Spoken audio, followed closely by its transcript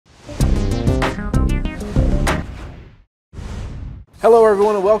Hello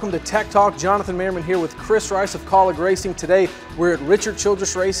everyone and welcome to Tech Talk. Jonathan Merryman here with Chris Rice of Colleague Racing. Today we're at Richard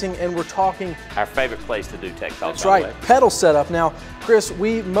Childress Racing and we're talking... Our favorite place to do Tech Talk. That's right, pedal setup. Now Chris,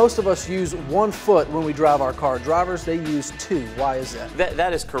 most of us use 1 foot when we drive our car. Drivers, they use 2. Why is that?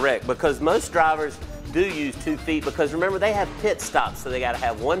 That is correct, because most drivers do use 2 feet, because remember they have pit stops, so they got to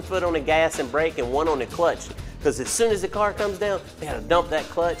have 1 foot on the gas and brake and 1 on the clutch, because as soon as the car comes down they got to dump that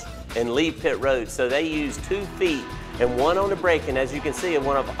clutch and leave pit road. So they use 2 feet and 1 on the brake, and as you can see in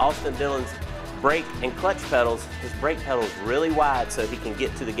one of Austin Dillon's brake and clutch pedals, his brake pedal is really wide so he can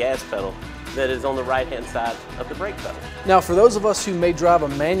get to the gas pedal that is on the right hand side of the brake pedal. Now for those of us who may drive a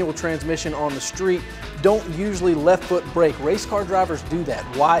manual transmission on the street, don't usually left foot brake. Race car drivers do that.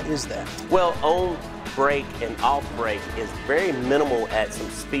 Why is that? Well, on brake and off brake is very minimal at some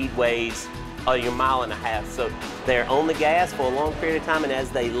speedways, your 1.5 miles. So they're on the gas for a long period of time, and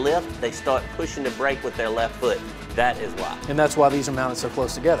as they lift, they start pushing the brake with their left foot. That is why. And that's why these are mounted so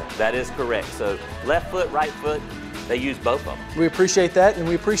close together. That is correct. So left foot, right foot, they use both of them. We appreciate that, and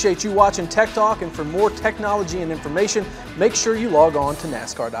we appreciate you watching Tech Talk. And for more technology and information, make sure you log on to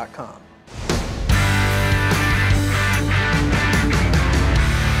NASCAR.com.